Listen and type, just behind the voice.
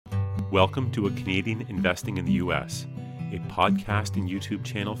Welcome to A Canadian Investing in the U.S., a podcast and YouTube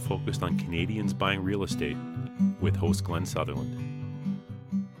channel focused on Canadians buying real estate with host Glen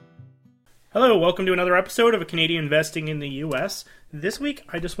Sutherland. Hello, welcome to another episode of A Canadian Investing in the U.S. This week,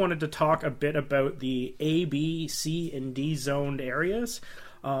 I just wanted to talk a bit about the A, B, C, and D zoned areas.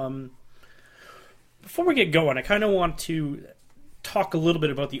 Before we get going, I kind of want to talk a little bit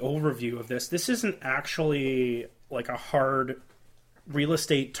about the overview of this. This isn't actually like a hard real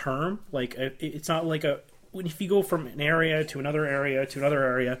estate term. Like it's not like if you go from an area to another area to another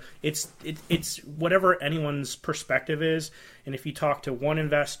area, it's whatever anyone's perspective is. And if you talk to one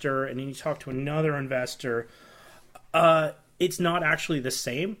investor and then you talk to another investor, it's not actually the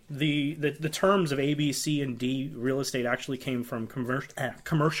same. The terms of A, B, C, and D real estate actually came from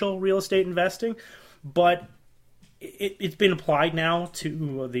commercial real estate investing, but it's been applied now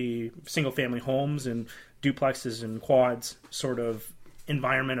to the single family homes and duplexes and quads sort of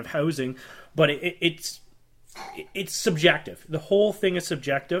environment of housing, but it's subjective. The whole thing is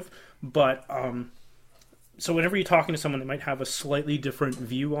subjective, but so whenever you're talking to someone, they might have a slightly different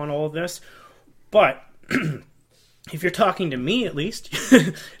view on all of this. But if you're talking to me, at least,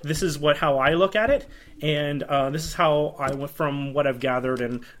 this is how I look at it, and this is how I went from what I've gathered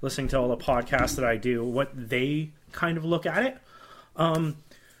and listening to all the podcasts that I do, what they kind of look at it.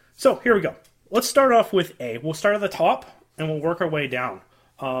 So here we go. Let's start off with A. We'll start at the top and we'll work our way down.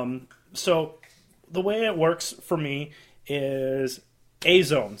 So the way it works for me is A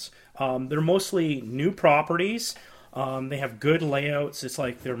zones. They're mostly new properties. They have good layouts. It's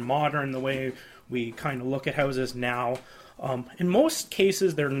like they're modern the way we kind of look at houses now. In most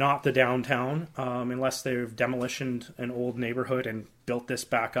cases, they're not the downtown, unless they've demolitioned an old neighborhood and built this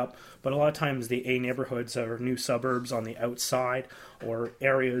back up. But a lot of times the A neighborhoods are new suburbs on the outside or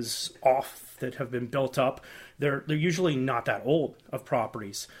areas off that have been built up. They're usually not that old of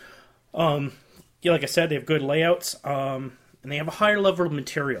properties. Like I said, they have good layouts, and they have a higher level of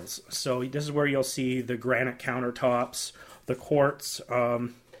materials. So this is where you'll see the granite countertops, the quartz,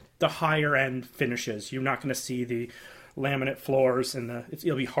 the higher end finishes. You're not going to see the laminate floors and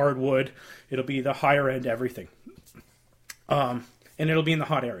it'll be hardwood. It'll be the higher end everything. And it'll be in the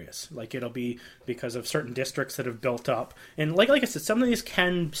hot areas. Like it'll be because of certain districts that have built up. And like I said, some of these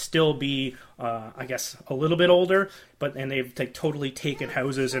can still be, I guess, a little bit older, and they've totally taken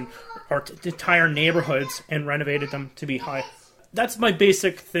houses or entire neighborhoods and renovated them to be high. That's my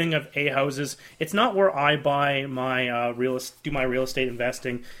basic thing of A houses. It's not where I buy my real estate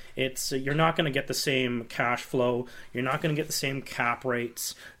investing. It's you're not going to get the same cash flow. You're not going to get the same cap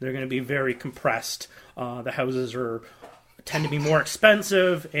rates. They're going to be very compressed. The houses tend to be more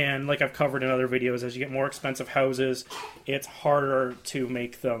expensive, and like I've covered in other videos, as you get more expensive houses, it's harder to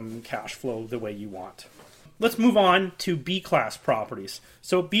make them cash flow the way you want. Let's move on to B-class properties.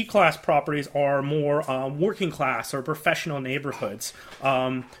 So B-class properties are more working class or professional neighborhoods.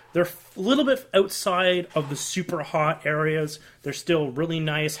 They're a little bit outside of the super hot areas. They're still really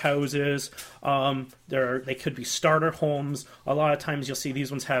nice houses. They could be starter homes. A lot of times you'll see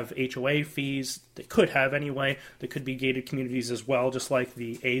these ones have HOA fees. They could have anyway. They could be gated communities as well, just like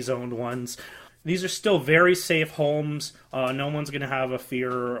the A-zoned ones. These are still very safe homes. No one's going to have a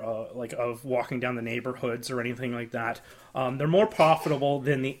fear of walking down the neighborhoods or anything like that. They're more profitable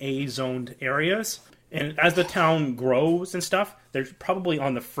than the A-zoned areas. And as the town grows and stuff, they're probably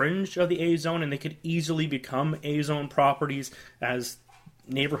on the fringe of the A-zone, and they could easily become A-zone properties as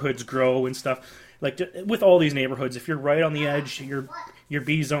neighborhoods grow and stuff. Like with all these neighborhoods, if you're right on the edge, your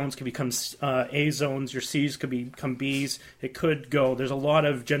B zones can become A zones, your C's could become B's. It could go. There's a lot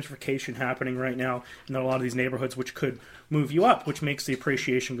of gentrification happening right now in a lot of these neighborhoods, which could move you up, which makes the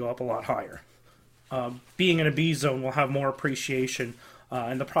appreciation go up a lot higher. Being in a B zone will have more appreciation,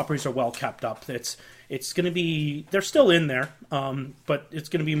 and the properties are well kept up. It's going to be, they're still in there, but it's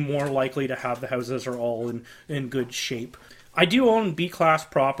going to be more likely to have the houses are all in good shape. I do own B-class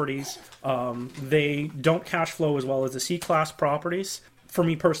properties. They don't cash flow as well as the C-class properties. For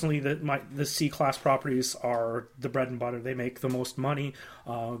me personally, the C-class properties are the bread and butter. They make the most money.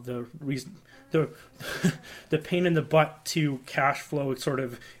 The pain in the butt to cash flow sort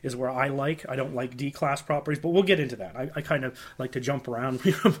of is where I like. I don't like D-class properties, but we'll get into that. I kind of like to jump around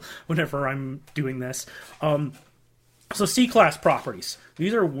whenever I'm doing this. So C-class properties,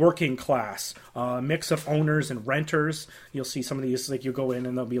 these are working class, mix of owners and renters. You'll see some of these, like you go in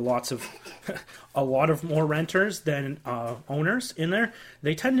and there'll be a lot of more renters than owners in there.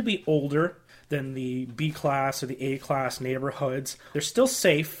 They tend to be older than the B-class or the A-class neighborhoods. They're still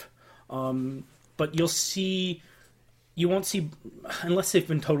safe, but you'll see you won't see, unless they've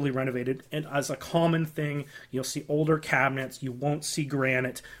been totally renovated, and as a common thing, you'll see older cabinets, you won't see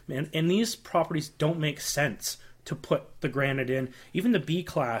granite, and these properties don't make sense to put the granite in. Even the B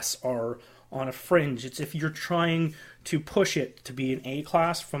class are on a fringe. It's if you're trying to push it to be an A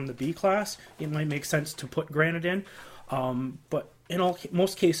class from the B class, it might make sense to put granite in. But in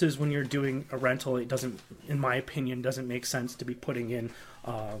most cases, when you're doing a rental, it doesn't, in my opinion, doesn't make sense to be putting in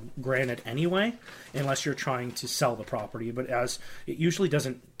granite anyway, unless you're trying to sell the property. But as it usually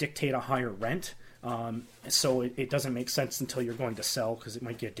doesn't dictate a higher rent, so it doesn't make sense until you're going to sell, because it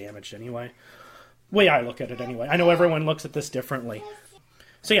might get damaged anyway. Way I look at it anyway. I know everyone looks at this differently.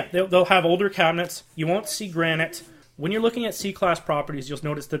 So yeah, they'll have older cabinets. You won't see granite. When you're looking at C-class properties, you'll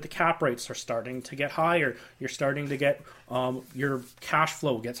notice that the cap rates are starting to get higher. You're starting to get, your cash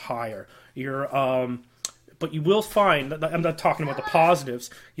flow gets higher. But you will find, I'm not talking about the positives,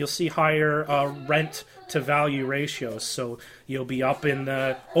 you'll see higher rent to value ratios. So you'll be up in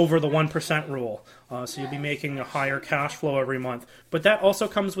over the 1% rule. So you'll be making a higher cash flow every month. But that also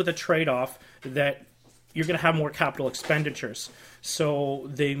comes with a trade-off that you're going to have more capital expenditures. So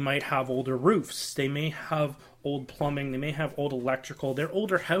they might have older roofs. They may have old plumbing. They may have old electrical. They're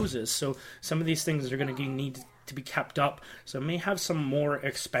older houses. So some of these things are going to need to be kept up. So it may have some more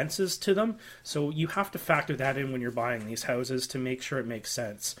expenses to them. So you have to factor that in when you're buying these houses to make sure it makes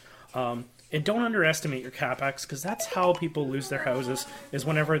sense. And don't underestimate your CapEx, because that's how people lose their houses, is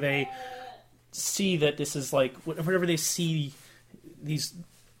whenever they see that this is like, whenever they see these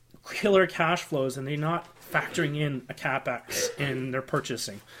killer cash flows and they're not factoring in a CapEx in their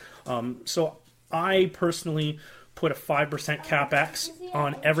purchasing. So I personally put a 5% CapEx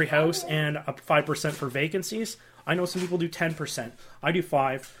on every house and a 5% for vacancies. I know some people do 10%. I do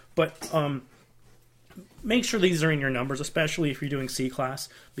 5%, but make sure these are in your numbers, especially if you're doing C-class,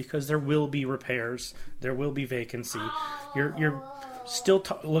 because there will be repairs, there will be vacancy. You're still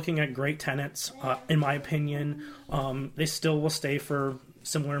looking at great tenants, in my opinion. They still will stay for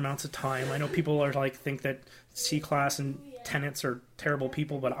similar amounts of time. I know people are think that C-class and tenants are terrible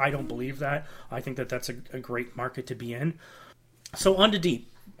people, but I don't believe that. I think that that's a great market to be in. So on to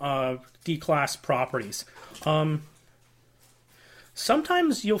D-class properties.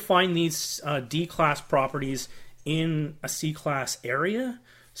 Sometimes you'll find these D-class properties in a C-class area.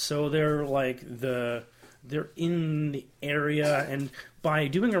 So they're they're in the area, and by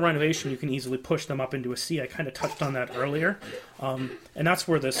doing a renovation, you can easily push them up into a C. I kind of touched on that earlier. And that's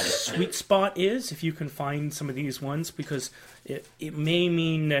where the sweet spot is, if you can find some of these ones, because it may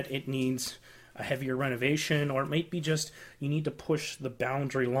mean that it needs a heavier renovation, or it might be just you need to push the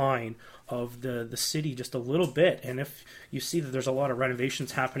boundary line of the city just a little bit. And if you see that there's a lot of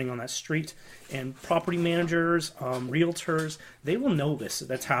renovations happening on that street, and property managers, realtors, they will know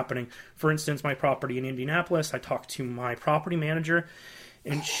that's happening. For instance, my property in Indianapolis, I talked to my property manager,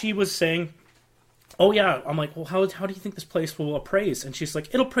 and she was saying, oh yeah, I'm like, well, how do you think this place will appraise? And she's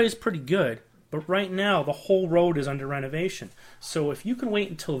like, it'll appraise pretty good, but right now the whole road is under renovation. So if you can wait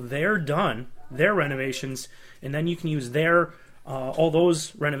until they're done, their renovations, and then you can use all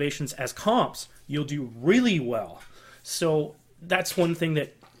those renovations as comps, you'll do really well. So that's one thing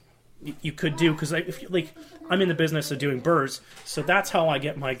that you could do, because I'm in the business of doing burrs, so that's how I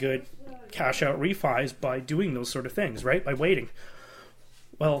get my good cash out refis, by doing those sort of things, right? By waiting.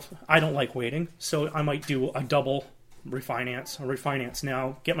 Well, I don't like waiting, so I might do a double refinance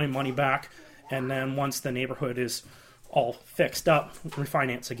now, get my money back, and then once the neighborhood is all fixed up,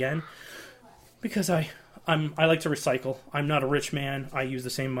 refinance again. Because I like to recycle. I'm not a rich man. I use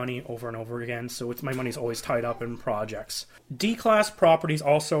the same money over and over again, so my money's always tied up in projects. D-class properties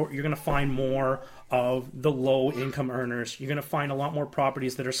also, you're going to find more of the low-income earners. You're going to find a lot more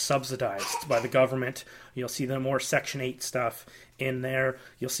properties that are subsidized by the government. You'll see the more Section 8 stuff in there.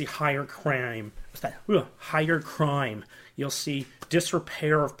 You'll see higher crime. Higher crime. You'll see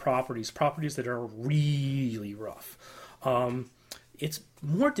disrepair of properties that are really rough. It's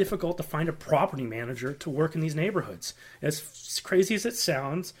more difficult to find a property manager to work in these neighborhoods. As crazy as it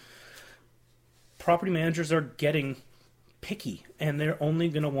sounds, property managers are getting picky, and they're only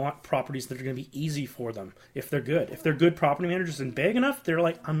going to want properties that are going to be easy for them if they're good. If they're good property managers and big enough, they're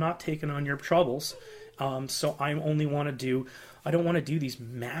like, I'm not taking on your troubles. So I don't want to do these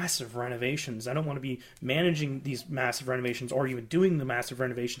massive renovations. I don't want to be managing these massive renovations, or even doing the massive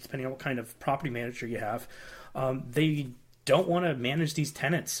renovations, depending on what kind of property manager you have. They don't want to manage these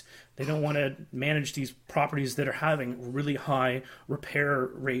tenants. They don't want to manage these properties that are having really high repair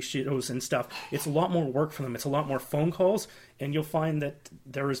ratios and stuff. It's a lot more work for them. It's a lot more phone calls, and you'll find that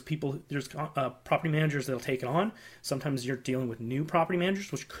there's property managers that'll take it on. Sometimes you're dealing with new property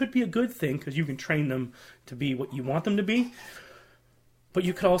managers, which could be a good thing because you can train them to be what you want them to be. But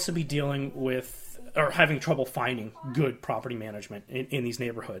you could also be dealing with or having trouble finding good property management in these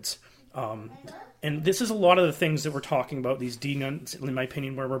neighborhoods. And this is a lot of the things that we're talking about, these D-nuns, in my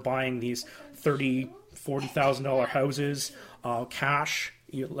opinion, where we're buying these $30,000, $40,000 houses, cash.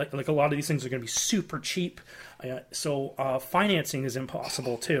 Like a lot of these things are going to be super cheap. So financing is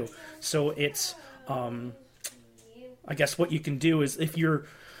impossible too. So it's, I guess what you can do is if you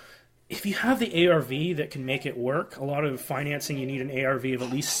have the ARV that can make it work, a lot of financing you need an ARV of at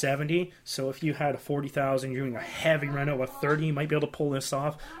least 70. So if you had a 40,000, you're doing a heavy reno of 30, you might be able to pull this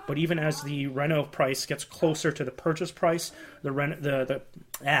off. But even as the reno price gets closer to the purchase price, the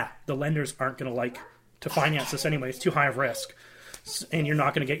lenders aren't going to like to finance this anyway. It's too high of risk, and you're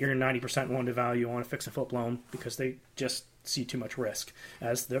not going to get your 90% loan to value on a fix and flip loan because they just see too much risk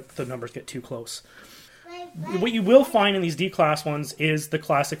as the numbers get too close. What you will find in these D-class ones is the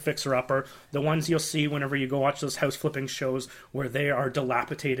classic fixer-upper, the ones you'll see whenever you go watch those house flipping shows where they are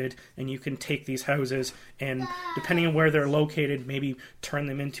dilapidated, and you can take these houses and, depending on where they're located, maybe turn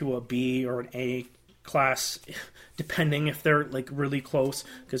them into a B or an A class, depending if they're like really close.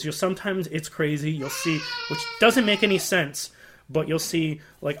 Because sometimes it's crazy. You'll see, which doesn't make any sense, but you'll see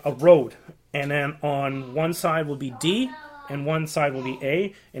like a road, and then on one side will be D, and one side will be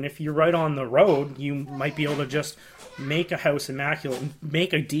A, and if you're right on the road, you might be able to just make a house immaculate and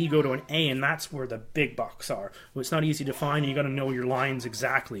make a D go to an A, and that's where the big bucks are. Well, it's not easy to find, and you got to know your lines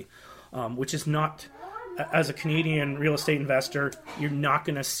exactly, which is not, as a Canadian real estate investor, you're not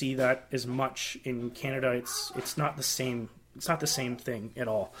going to see that as much in Canada. It's not the same. It's not the same thing at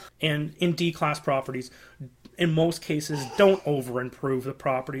all. And in D-class properties, in most cases, don't over-improve the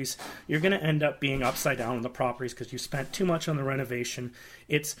properties. You're going to end up being upside down on the properties because you spent too much on the renovation.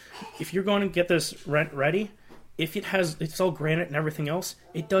 If you're going to get this rent ready, if it's all granite and everything else,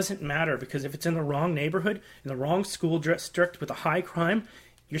 it doesn't matter, because if it's in the wrong neighborhood, in the wrong school district with a high crime,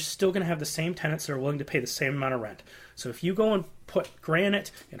 you're still going to have the same tenants that are willing to pay the same amount of rent. So if you go and put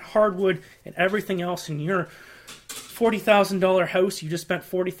granite and hardwood and everything else in your $40,000 house you just spent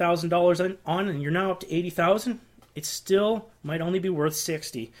 $40,000 on, and you're now up to $80,000, it still might only be worth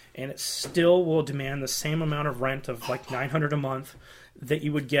 $60,000, and it still will demand the same amount of rent of like $900 a month that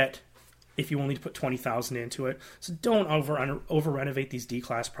you would get if you only put $20,000 into it. So don't over renovate these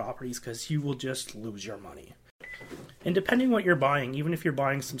D-class properties, because you will just lose your money. And depending what you're buying, even if you're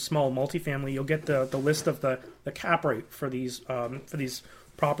buying some small multifamily, you'll get the list of the cap rate for these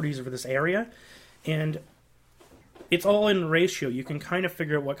properties over this area, and it's all in ratio. You can kind of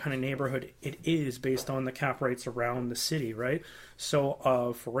figure out what kind of neighborhood it is based on the cap rates around the city, right?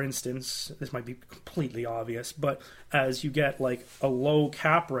 So, for instance, this might be completely obvious, but as you get like a low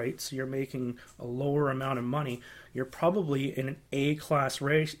cap rate, so you're making a lower amount of money, you're probably in an A-class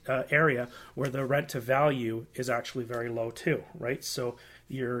area where the rent to value is actually very low too, right? So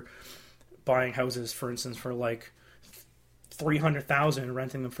you're buying houses, for instance, for like $300,000 and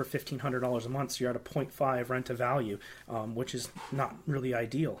renting them for $1,500 a month, so you're at a 0.5 rent to value, which is not really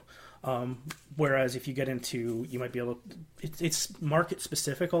ideal. Whereas if you get into, you might be able to, it's market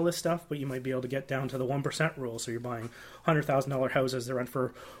specific, all this stuff, but you might be able to get down to the 1% rule. So you're buying $100,000 houses that rent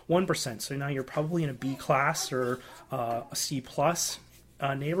for 1%. So now you're probably in a B class or a C plus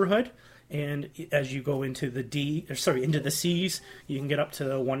neighborhood. And as you go into into the C's, you can get up to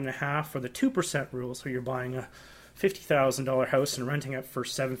the 1.5 or the 2% rule. So you're buying a $50,000 house and renting it for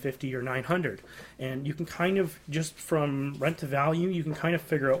 $750 or $900, and you can kind of, just from rent to value, you can kind of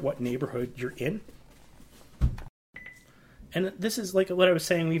figure out what neighborhood you're in. And this is like what I was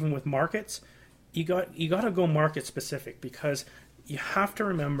saying, even with markets, you got to go market specific, because you have to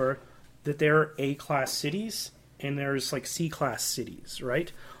remember that there are A-class cities and there's like C-class cities,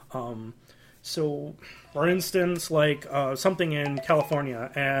 right? So, for instance, like something in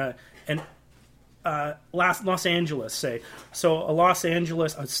California, and Los Angeles, say. So Los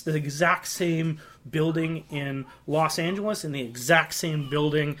Angeles, it's the exact same building in Los Angeles and the exact same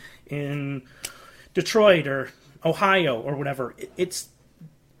building in Detroit or Ohio or whatever. It's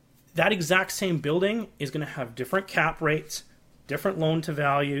that exact same building is going to have different cap rates, different rent to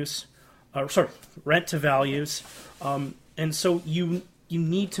values, and so you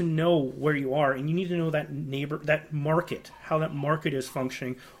need to know where you are, and you need to know that market, how that market is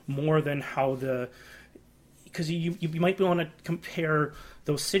functioning, more than how because you might want to compare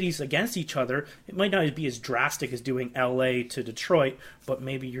those cities against each other. It might not be as drastic as doing LA to Detroit, but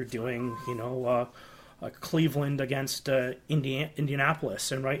maybe you're doing, Cleveland against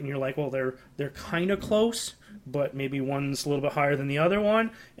Indianapolis, and you're like, well, they're kind of close, but maybe one's a little bit higher than the other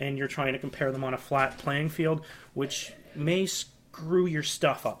one, and you're trying to compare them on a flat playing field, which may screw your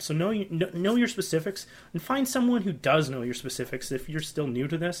stuff up. So know your specifics, and find someone who does know your specifics. If you're still new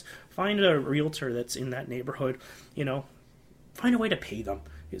to this, find a realtor that's in that neighborhood. Find a way to pay them,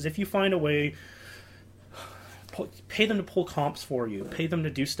 because if you find a way, pay them to pull comps for you, pay them to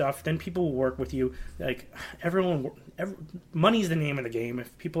do stuff, then people will work with you. Like, money's the name of the game.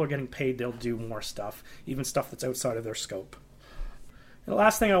 If people are getting paid, they'll do more stuff, even stuff that's outside of their scope. The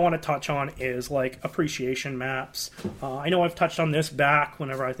last thing I want to touch on is appreciation maps. I know I've touched on this back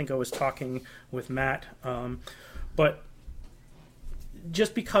whenever I think I was talking with Matt, but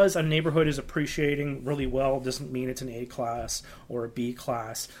just because a neighborhood is appreciating really well doesn't mean it's an A class or a B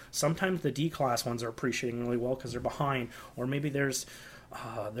class. Sometimes the D class ones are appreciating really well because they're behind, or maybe they're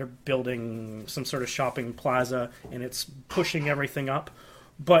building some sort of shopping plaza and it's pushing everything up.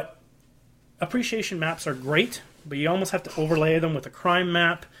 But appreciation maps are great, but you almost have to overlay them with a crime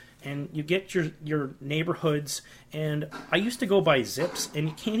map, and you get your neighborhoods. And I used to go by zips, and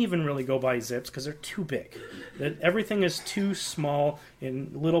you can't even really go by zips because they're too big. Everything is too small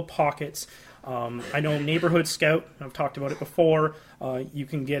in little pockets. I know Neighborhood Scout, I've talked about it before. You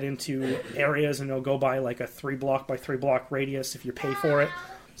can get into areas and it'll go by a 3-block by 3-block radius if you pay for it.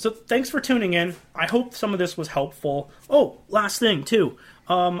 So thanks for tuning in. I hope some of this was helpful. Oh, last thing too.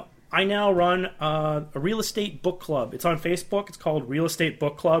 I now run a real estate book club. It's on Facebook. It's called Real Estate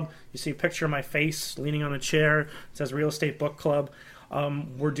Book Club. You see a picture of my face leaning on a chair. It says Real Estate Book Club.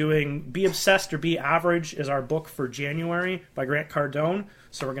 We're doing Be Obsessed or Be Average is our book for January by Grant Cardone.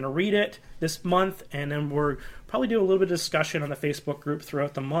 So we're going to read it this month, and then we're probably do a little bit of discussion on the Facebook group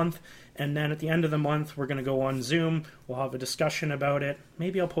throughout the month. And then at the end of the month, we're going to go on Zoom. We'll have a discussion about it.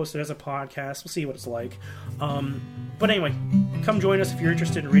 Maybe I'll post it as a podcast. We'll see what it's like. But anyway, come join us if you're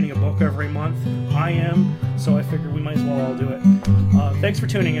interested in reading a book every month. I am, so I figured we might as well all do it. Thanks for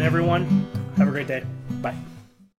tuning in, everyone. Have a great day. Bye.